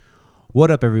What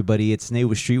up, everybody? It's Nate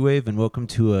with Streetwave, and welcome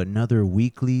to another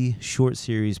weekly short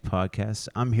series podcast.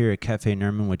 I'm here at Cafe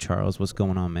Nerman with Charles. What's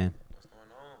going on, man? What's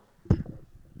going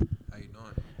on? How you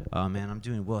doing? Man, I'm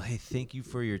doing well. Hey, thank you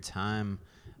for your time.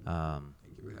 Thank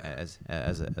you for having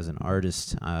As an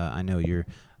artist, I know you're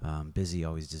busy,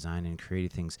 always designing, creating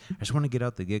things. I just want to get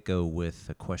out the get go with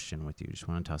a question with you. Just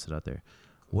want to toss it out there.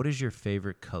 What is your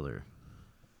favorite color?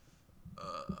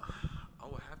 I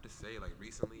would have to say, like,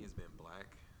 recently it's been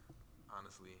black.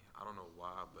 Honestly, I don't know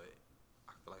why, but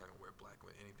I feel like I can wear black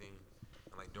with anything.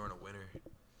 And like during the winter,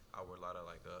 I wear a lot of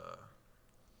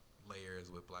layers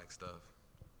with black stuff.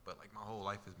 But like my whole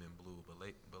life has been blue. But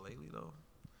lately though,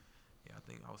 yeah, I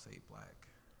think I would say black.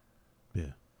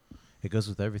 Yeah, it goes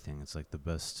with everything. It's like the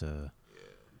best. Yeah.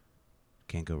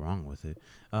 Can't go wrong with it.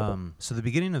 So the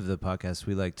beginning of the podcast,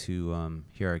 we like to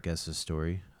hear our guests'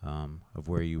 story of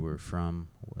where you were from,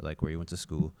 or like where you went to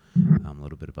school, a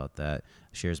little bit about that.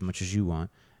 Share as much as you want,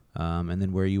 and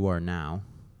then where you are now,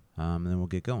 and then we'll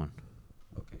get going.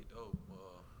 Okay, dope.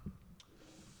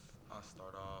 I'll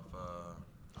start off.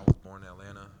 I was born in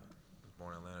Atlanta.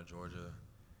 Georgia.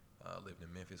 Lived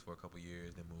in Memphis for a couple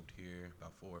years, then moved here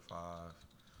about 4 or 5.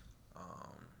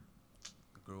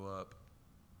 Grew up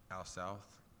out south.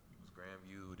 It was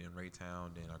Grandview, then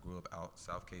Raytown. Then I grew up out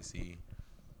South KC,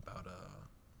 about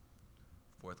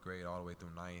 4th grade all the way through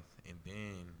 9th. And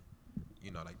then,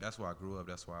 like that's where I grew up.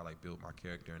 That's where I like built my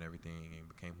character and everything and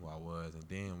became who I was. And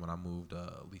then when I moved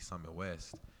Lee Summit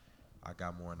West, I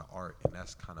got more into art, and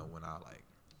that's kind of when I like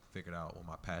figured out what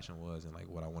my passion was and like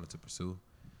what I wanted to pursue.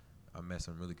 I met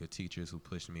some really good teachers who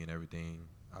pushed me and everything.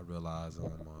 I realized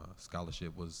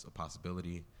scholarship was a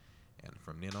possibility, and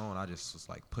from then on, I just was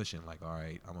like pushing, like, all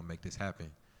right, I'm gonna make this happen.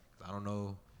 'Cause I don't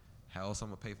know how else I'm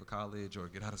gonna pay for college or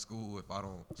get out of school if I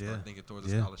don't start thinking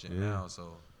towards a scholarship now.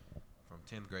 So from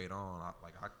 10th grade on,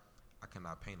 I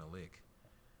cannot paint a lick.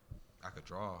 I could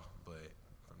draw, but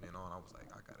from then on, I was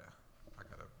like, I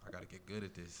gotta get good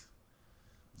at this.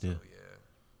 So yeah.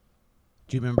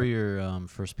 Do you remember your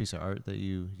first piece of art that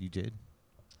you did?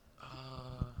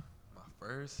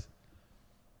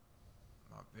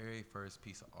 My very first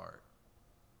piece of art.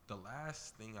 The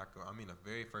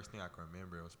very first thing I can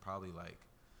remember was probably like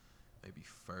maybe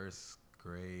 1st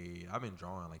grade. I've been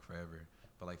drawing like forever,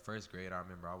 but like 1st grade, I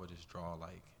remember I would just draw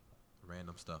like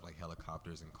random stuff like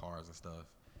helicopters and cars and stuff,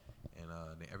 and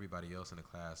then everybody else in the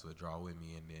class would draw with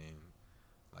me, and then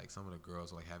like some of the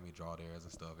girls would like have me draw theirs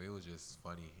and stuff. It was just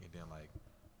funny. And then like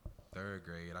 3rd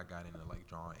grade, I got into like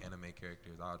drawing anime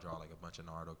characters. I'll draw like a bunch of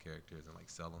Naruto characters and like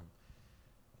sell them.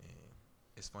 And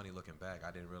it's funny looking back.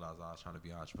 I didn't realize I was trying to be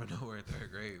an entrepreneur in 3rd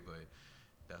grade, but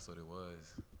that's what it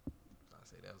was. I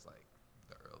say that was like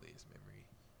the earliest memory.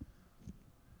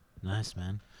 Nice,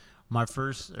 man. My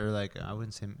first, or like I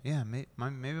wouldn't say,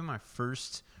 maybe my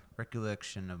first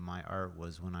recollection of my art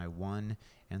was when I won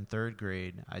in 3rd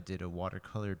grade. I did a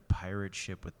watercolored pirate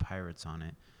ship with pirates on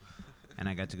it, and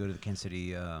I got to go to the Kansas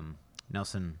City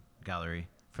Nelson Gallery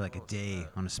for like a day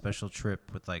on a special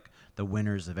trip with like the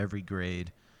winners of every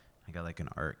grade. I got like an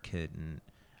art kit, and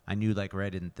I knew like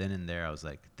right then and there I was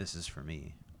like, this is for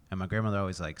me. And my grandmother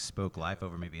always like spoke life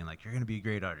over me, being like, you're gonna be a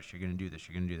great artist, you're gonna do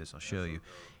this, I'll show you.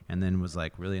 And then was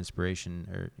like really inspired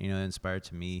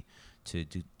to me to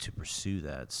pursue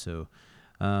that. So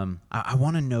I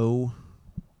want to know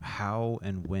how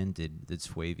and when did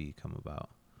Swavy come about?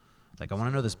 Like I want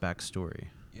to know this backstory.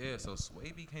 Yeah, so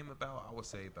Swavy came about, I would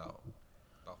say about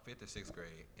 5th or 6th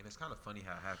grade, and it's kind of funny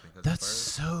how it happened. Cause That's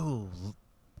so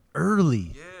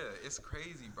early. Yeah, it's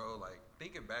crazy, bro. Like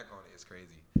thinking back on it, it's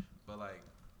crazy. But like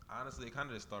honestly, it kind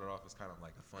of just started off as kind of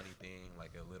like a funny thing,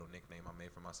 like a little nickname I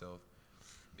made for myself,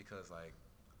 because like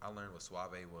I learned what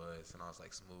suave was, and I was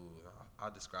like smooth. I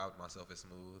described myself as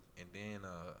smooth, and then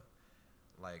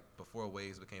like before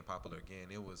waves became popular again,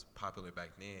 it was popular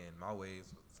back then. My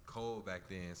waves was cold back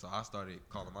then, so I started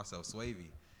calling myself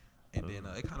Swavy, and then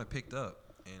it kind of picked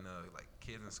up. And like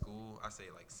kids in school, I say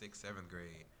like 6th, 7th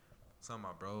grade, some of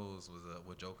my bros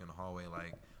would joke in the hallway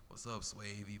like, "What's up,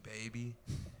 Swavy baby?"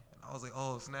 And I was like,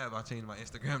 "Oh snap!" I changed my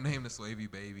Instagram name to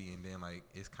Swavy baby, and then like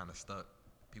it's kind of stuck.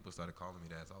 People started calling me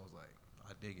that, so I was like,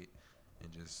 I dig it,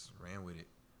 and just ran with it.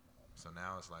 So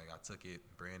now it's like I took it,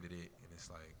 branded it, and it's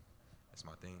like it's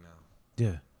my thing now.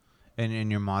 Yeah. And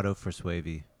your motto for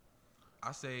Swavy?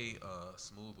 I say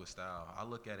smooth with style. I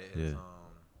look at it as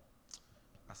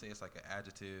I say it's like an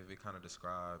adjective. It kind of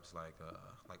describes like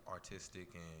artistic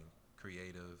and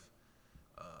creative,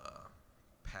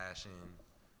 passion.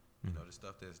 The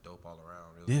stuff that's dope all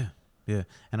around. Really. Yeah.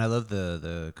 And I love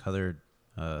the colored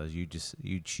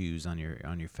You choose on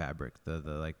your fabric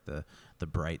the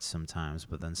bright sometimes,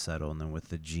 but then settle, and then with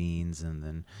the jeans, and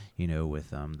then with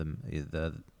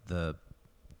the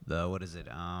what is it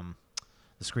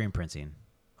the screen printing.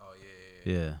 Oh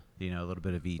yeah, Yeah, a little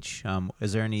bit of each.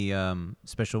 Is there any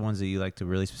special ones that you like to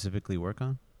really specifically work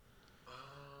on? yeah.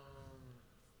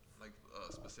 Like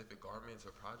specific garments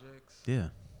or projects. Yeah.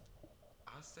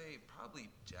 I say probably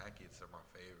jackets are my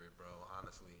favorite, bro.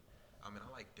 Honestly, I mean I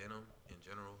like denim in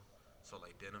general. So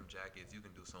like denim jackets, you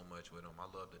can do so much with them. I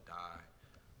love to dye.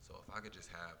 So if I could just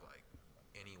have like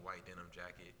any white denim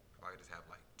jacket, if I could just have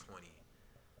like 20,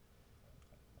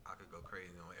 I could go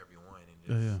crazy on every one and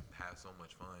Oh just yeah. have so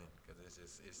much fun because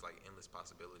it's like endless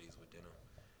possibilities with denim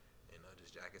and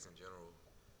just jackets in general.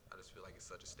 I just feel like it's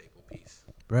such a staple piece.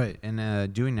 Right,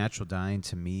 and doing natural dyeing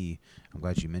to me, I'm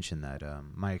glad you mentioned that.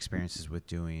 My experiences with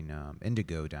doing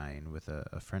indigo dyeing with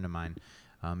a friend of mine,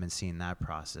 and seeing that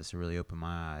process really opened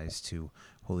my eyes to,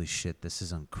 holy shit, this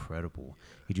is incredible.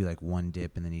 You do like one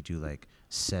dip, and then you do like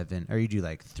seven, or you do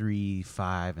like 3,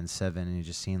 5, and 7, and you're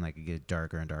just seeing like it get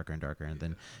darker and darker and darker, and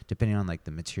then depending on like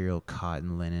the material,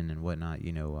 cotton, linen, and whatnot,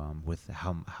 with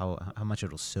how much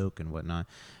it'll soak and whatnot,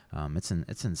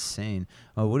 it's insane.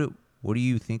 What do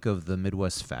you think of the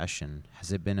Midwest fashion?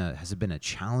 Has it been a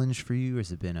challenge for you, or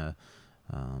has it been a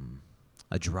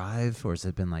drive, or has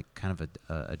it been like kind of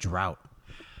a drought?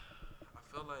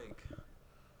 I feel like,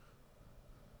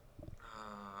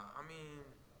 I mean,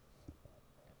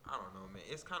 I don't know, man.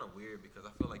 It's kind of weird because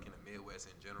I feel like in the Midwest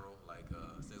in general, like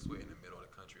since we're in the middle of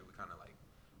the country, we kind of like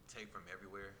take from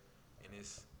everywhere, and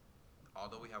it's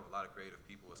although we have a lot of creative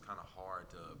people, it's kind of hard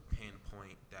to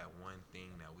pinpoint that one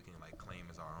thing that we can like claim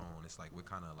as our own. It's like we're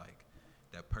kind of like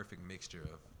that perfect mixture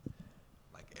of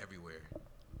like everywhere,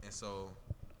 and so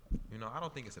I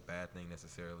don't think it's a bad thing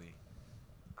necessarily.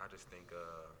 I just think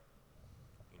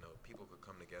people could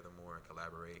come together more and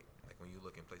collaborate. Like when you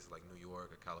look in places like New York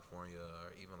or California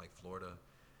or even like Florida,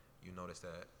 you notice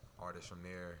that artists from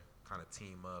there kind of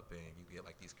team up and you get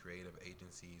like these creative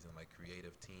agencies and like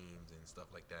creative teams and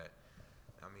stuff like that.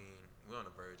 I mean, we're on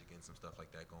the verge of getting some stuff like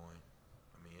that going.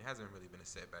 I mean, it hasn't really been a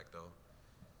setback though.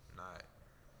 Not,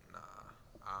 nah.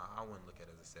 I wouldn't look at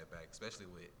it as a setback,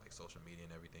 especially with like social media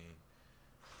and everything.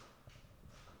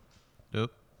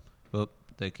 Nope. Well,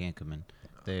 they can't come in.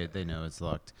 They Okay. know it's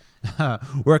locked.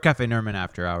 We're at Cafe Norman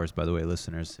after hours, by the way,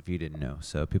 listeners, if you didn't know.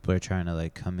 So people are trying to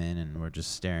like come in, and we're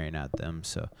just staring at them.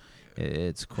 So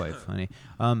it's quite Yeah. funny.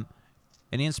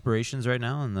 Any inspirations right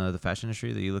now in the fashion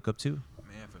industry that you look up to?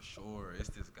 Man, for sure. It's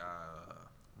this guy,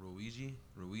 Ruigi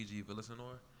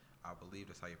Villasenor. I believe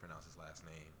that's how you pronounce his last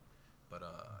name. But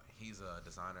he's a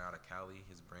designer out of Cali.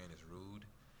 His brand is Rude.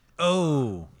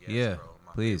 Oh, Yes, yeah. bro,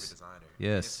 my favorite Please. designer. And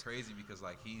it's Yes. crazy because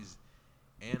like he's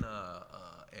and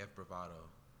F Bravado.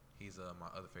 He's my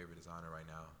other favorite designer right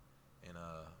now. And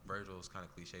Virgil's kind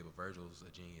of cliche, but Virgil's a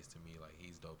genius to me. Like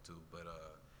he's dope too. But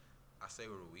I say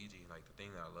with Luigi, like the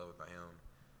thing that I love about him,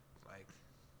 like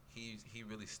he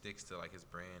really sticks to like his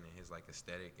brand and his like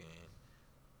aesthetic, and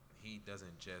he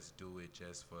doesn't just do it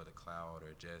just for the cloud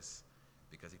or just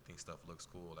because he thinks stuff looks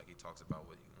cool. Like he talks about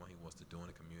what he wants to do in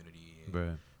the community and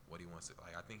Right. what he wants to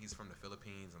like. I think he's from the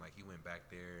Philippines and like he went back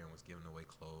there and was giving away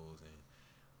clothes and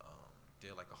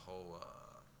did like a whole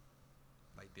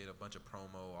like did a bunch of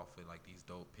promo off of like these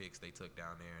dope pics they took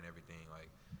down there and everything. Like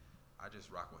I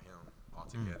just rock with him all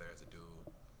together as a dude,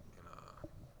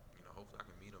 and hopefully I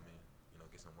can meet him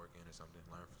and get some work in or something,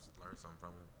 learn something from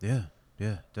him. Yeah.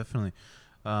 Yeah. Definitely.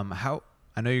 How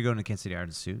I know you're going to Kansas City Art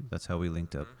Institute. That's how we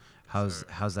linked up. Yes, How's sir.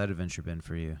 how's that adventure been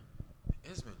for you?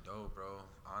 It's been dope, bro.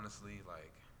 Honestly,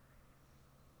 like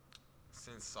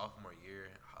since sophomore year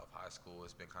of high school,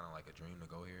 it's been kind of like a dream to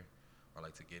go here, or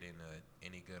like to get into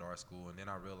any good art school. And then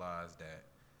I realized that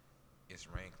it's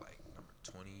ranked like number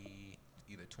 20,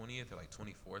 either 20th or like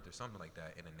 24th or something like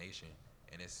that in the nation,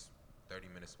 and it's 30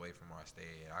 minutes away from where I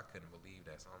stay. And I couldn't believe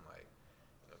that, so I'm like,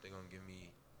 if they're gonna give me,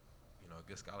 a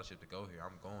good scholarship to go here,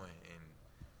 I'm going. And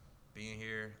being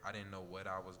here, I didn't know what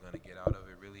I was gonna get out of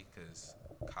it really, cause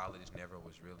college never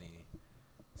was really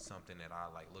something that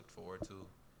I like looked forward to.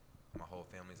 My whole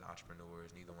family's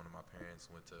entrepreneurs. Neither one of my parents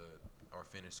went to or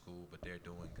finished school, but they're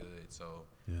doing good. So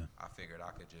Yeah. I figured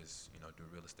I could just, do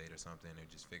real estate or something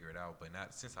and just figure it out. But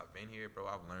not since I've been here, bro,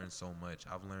 I've learned so much.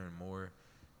 I've learned more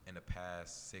in the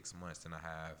past 6 months than I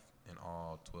have in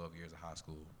all 12 years of high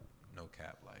school. No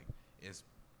cap. Like, it's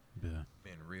Yeah.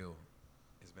 been real.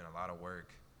 It's been a lot of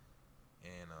work.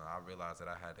 And I realized that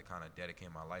I had to kind of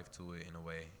dedicate my life to it in a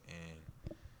way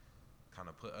and kind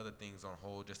of put other things on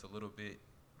hold just a little bit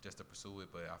just to pursue it.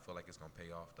 But I feel like it's going to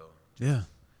pay off, though. Yeah.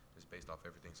 Just based off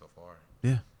everything so far.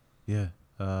 Yeah. Yeah.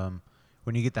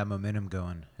 when you get that momentum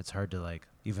going, it's hard to like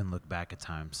even look back at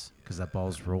times because that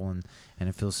ball's rolling and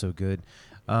it feels so good.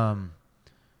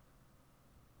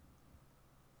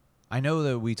 I know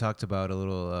that we talked about a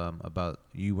little about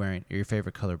you wearing your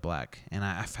favorite color black, and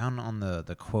I found on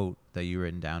the quote that you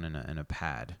written down in a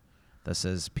pad that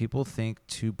says, "People think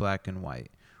too black and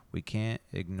white. We can't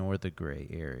ignore the gray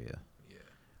area." Yeah.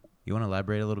 You want to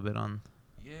elaborate a little bit on?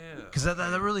 Yeah. Because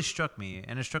that really struck me,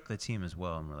 and it struck the team as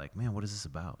well. And we're like, man, what is this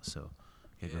about? So,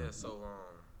 Yeah. So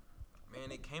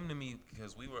man, it came to me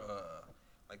because we were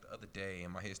like the other day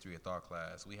in my history of thought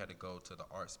class, we had to go to the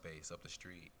art space up the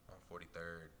street on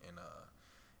 43rd, and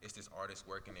it's this artist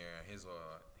working there.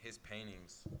 His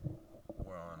paintings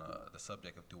were on the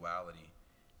subject of duality,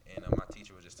 and my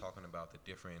teacher was just talking about the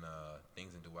different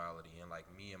things in duality. And like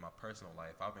me in my personal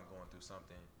life, I've been going through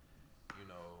something, you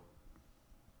know,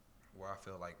 where I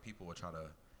feel like people will try to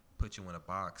put you in a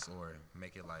box or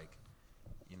make it like,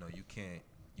 you know, you can't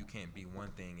be one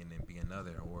thing and then be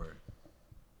another, or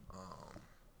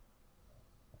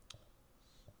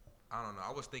I don't know.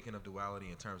 I was thinking of duality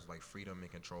in terms of like freedom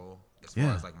and control as far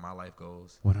as like my life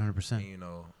goes. 100%. And you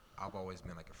know, I've always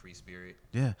been like a free spirit.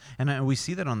 Yeah, and we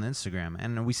see that on the Instagram,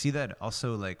 and we see that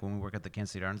also like when we work at the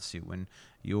Kansas State Art Institute, when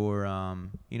you're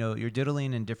you're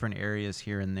diddling in different areas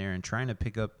here and there and trying to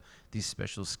pick up these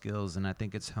special skills, and I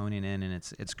think it's honing in and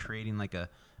it's creating like a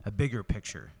bigger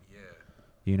picture. Yeah.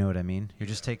 You know what I mean? You're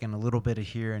just taking a little bit of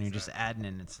here and you're just adding,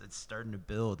 and it's starting to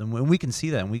build, and when we can see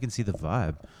that, and we can see the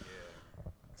vibe. Yeah.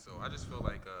 So I just feel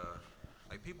like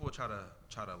people will try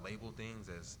to label things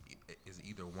as is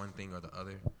either one thing or the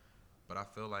other. But I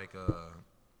feel like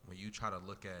when you try to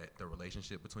look at the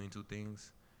relationship between two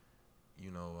things,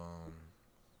 you know,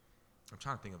 I'm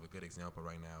trying to think of a good example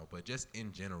right now. But just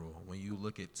in general, when you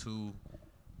look at two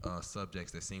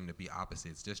subjects that seem to be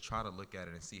opposites, just try to look at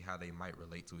it and see how they might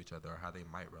relate to each other, or how they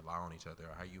might rely on each other,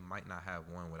 or how you might not have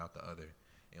one without the other.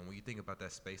 And when you think about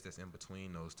that space that's in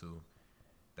between those two,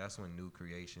 that's when new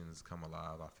creations come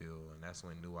alive, I feel. And that's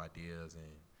when new ideas and,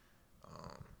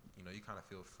 you kind of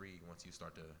feel free once you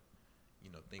start to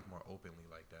think more openly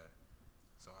like that.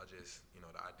 So I just, the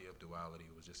idea of duality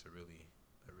was just a really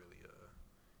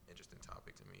interesting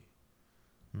topic to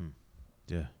me.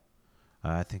 Yeah,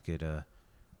 I think it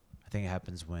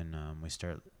happens when we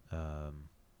start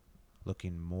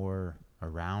looking more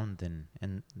around than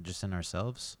and just in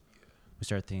ourselves. Yeah.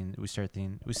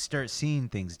 We start seeing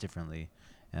things differently,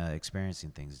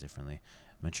 experiencing things differently.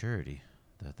 Maturity.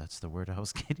 That's the word I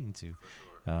was getting to.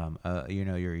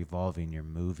 You're evolving, you're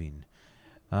moving.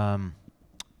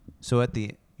 So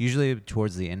usually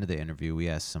towards the end of the interview, we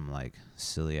ask some like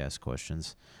silly ass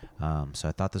questions. So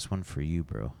I thought this one for you,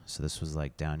 bro. So this was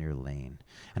like down your lane.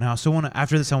 And I also want to,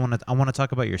 after this, I want to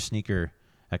talk about your sneaker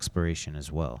exploration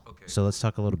as well. Okay. So let's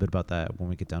talk a little bit about that when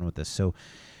we get done with this. So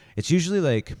it's usually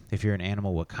like, if you're an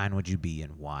animal, what kind would you be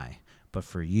and why? But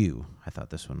for you, I thought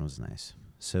this one was nice.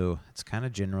 So it's kind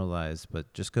of generalized,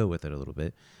 but just go with it a little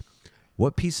bit.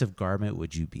 What piece of garment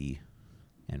would you be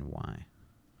and why?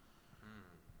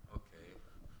 Okay.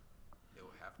 It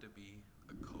would have to be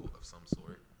a coat of some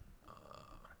sort.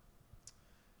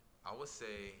 I would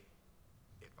say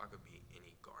if I could be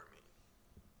any garment,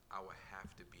 I would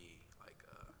have to be like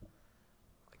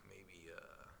maybe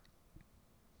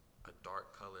a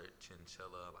dark colored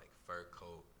chinchilla like fur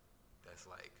coat that's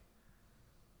like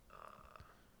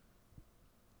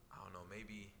I don't know,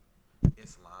 maybe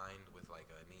it's lined with like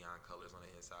neon colors on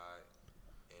the inside,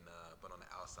 and but on the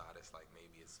outside it's like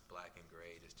maybe it's black and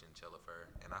gray, just chinchilla fur.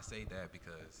 And I say that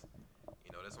because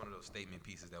that's one of those statement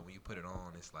pieces that when you put it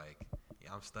on, it's like,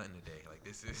 yeah, I'm stunting today. Like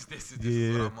this is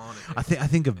what I'm on today. I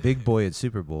think of Big Boy at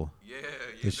Super Bowl. Yeah,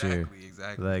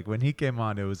 Exactly. Like when he came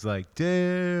on, it was like,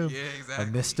 damn. Yeah, exactly. I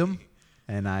missed him,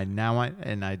 and I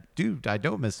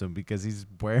don't miss him because he's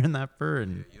wearing that fur,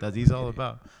 and that's he's all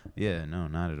about. Yeah, no,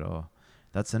 not at all.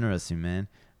 That's interesting, man.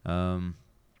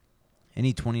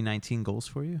 Any 2019 goals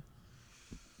for you?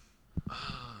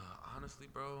 Honestly,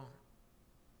 bro,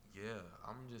 yeah,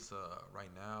 I'm just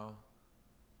right now,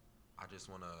 I just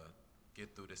want to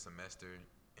get through this semester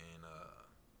and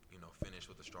finish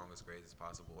with the strongest grades as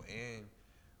possible. And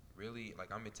really,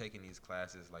 like, I've been taking these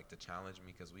classes like to challenge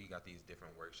me because we got these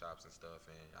different workshops and stuff,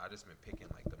 and I just been picking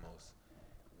like the most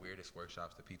weirdest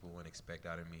workshops that people wouldn't expect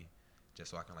out of me,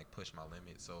 just so I can like push my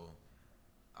limits. So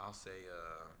I'll say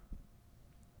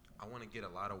I want to get a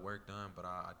lot of work done, but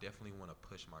I definitely want to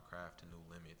push my craft to new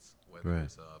limits, whether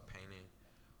it's painting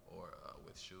or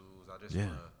with shoes. I just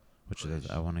want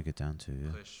to I want to get down to.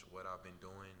 Yeah. Push what I've been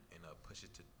doing and push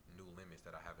it to new limits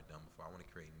that I haven't done before. I want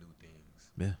to create new things.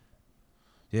 Yeah.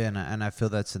 Yeah, and I feel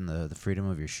that's in the freedom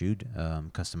of your shoe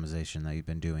customization that you've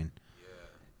been doing. Yeah,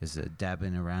 is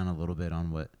dabbing around a little bit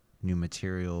on what new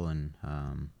material and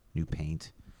new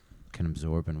paint can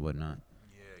absorb and whatnot.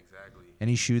 Yeah, exactly.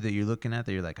 Any shoe that you're looking at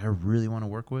that you're like, I really want to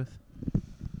work with?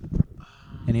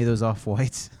 Any of those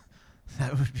off-whites?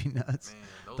 That would be nuts. Man,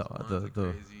 those The- ones the- are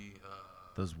the- crazy.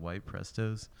 Those white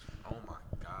Prestos. Oh my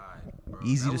god, bro.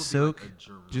 Easy That to would be like soak, a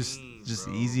dream, just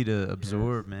bro. easy to Yes.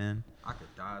 absorb, man. I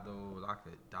could dye those. I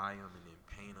could dye them and then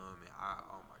paint them. And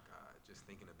oh my god, just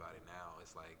thinking about it now,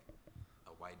 it's like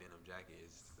a white denim jacket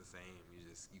is the same.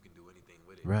 You can do anything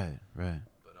with it. Right.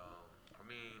 But I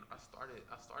mean, I started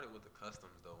with the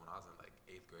customs though when I was in like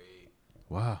 8th grade.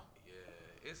 Wow. Yeah,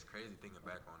 it's crazy thinking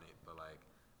back on it, but like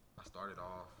I started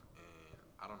off and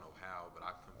I don't know how, but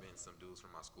I convinced some dudes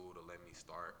from my school to let me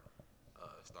started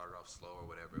off slow or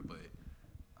whatever, but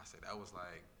I said that was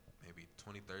like maybe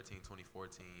 2013,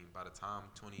 2014. By the time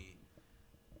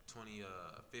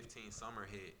 2015 summer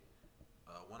hit,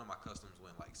 one of my customs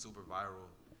went like super viral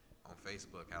on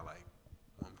Facebook, had like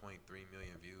 1.3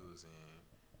 million views, and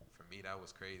for me that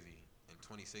was crazy. In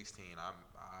 2016, I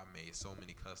made so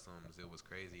many customs, it was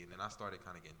crazy, and then I started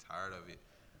kind of getting tired of it,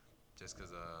 just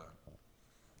cause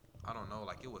I don't know,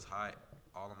 like it was hot.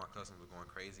 All of my customs were going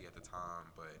crazy at the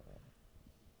time, but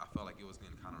I felt like it was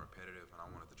getting kind of repetitive, and I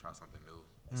wanted to try something new.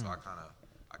 And so I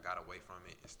got away from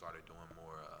it and started doing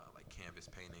more like canvas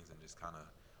paintings and just kind of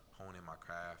honing my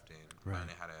craft and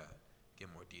learning how to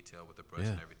get more detail with the brush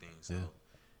and everything. So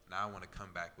now I want to come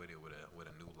back with it with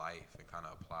a new life and kind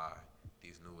of apply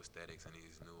these new aesthetics and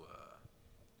these new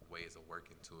ways of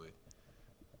working to it.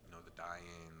 You know, the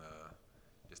dyeing,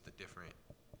 just the different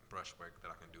brush work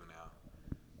that I can do now.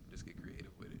 Just get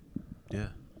creative with it. Yeah,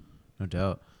 no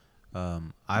doubt.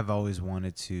 I've always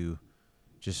wanted to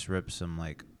just rip some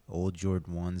like old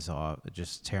Jordan 1s off,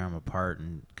 just tear them apart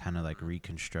and kind of like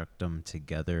reconstruct them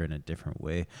together in a different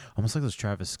way. Almost like those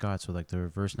Travis Scotts with like the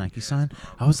reverse Nike sign.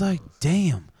 I was like,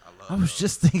 damn, I was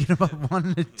just thinking about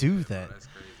wanting to do that. Bro, that's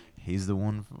crazy. He's the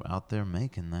one out there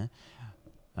making that.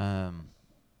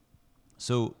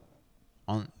 So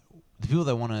on the people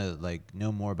that want to like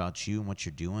know more about you and what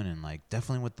you're doing, and like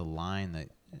definitely with the line that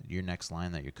your next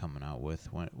line that you're coming out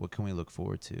with, what can we look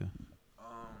forward to?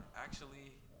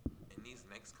 Actually, in these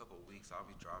next couple of weeks, I'll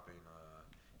be dropping.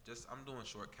 I'm doing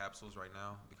short capsules right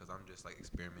now because I'm just like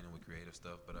experimenting with creative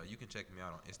stuff. But you can check me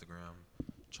out on Instagram,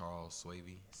 Charles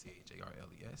Swavey,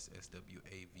 CHARLES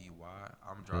SWAVY.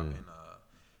 I'm dropping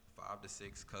 5 to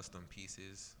 6 custom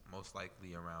pieces, most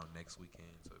likely around next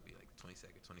weekend. So it'd be like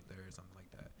 22nd, 23rd, something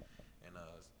like that. And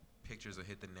pictures will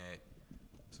hit the net.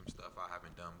 Some stuff I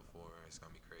haven't done before. It's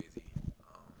gonna be crazy.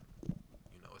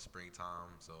 It's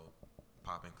springtime, so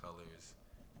popping colors.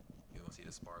 You're gonna see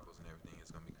the sparkles and everything.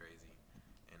 It's gonna be crazy.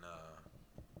 And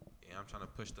I'm trying to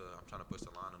push the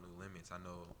line of new limits. I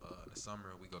know in the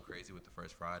summer we go crazy with the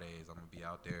First Fridays. I'm gonna be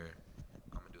out there.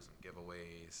 I'm gonna do some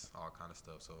giveaways, all kind of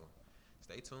stuff. So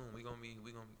stay tuned. We gonna be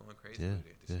going crazy with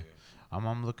it this year.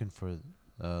 I'm looking forward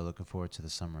to the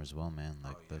summer as well, man.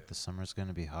 Like the summer's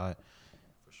gonna be hot.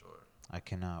 For sure. I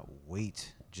cannot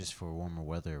wait just for warmer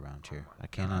weather around here. I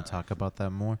cannot talk about that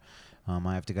more.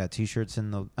 I have to got T-shirts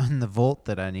in the vault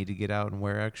that I need to get out and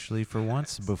wear actually for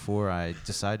once before I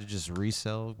decide to just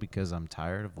resell because I'm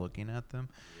tired of looking at them.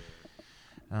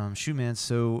 Shoot, man.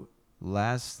 So,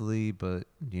 lastly, but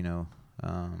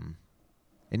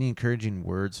any encouraging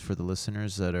words for the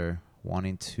listeners that are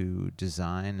wanting to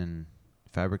design and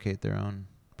fabricate their own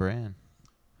brand?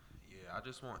 Yeah, I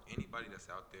just want anybody that's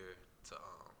out there to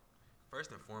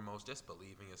first and foremost, just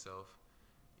believe in yourself.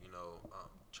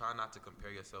 Try not to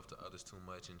compare yourself to others too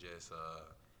much and just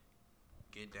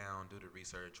get down, do the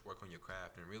research, work on your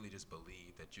craft, and really just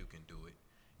believe that you can do it.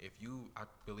 I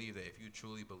believe that if you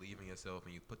truly believe in yourself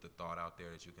and you put the thought out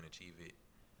there that you can achieve it,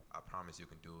 I promise you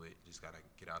can do it. You just got to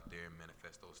get out there and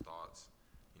manifest those thoughts,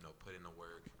 put in the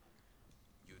work.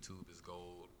 YouTube is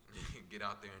gold. Get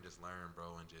out there and just learn,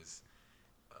 bro, and just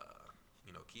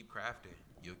keep crafting.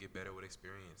 You'll get better with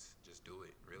experience. Just do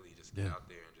it. Really, just get out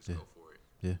there and just go for it.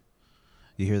 Yeah.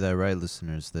 You hear that right,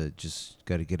 listeners? That just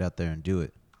got to get out there and do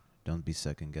it. Don't be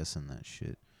second guessing that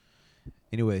shit.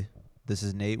 Anyway, this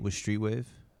is Nate with Streetwave.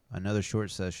 Another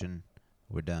short session.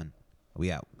 We're done.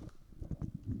 We out.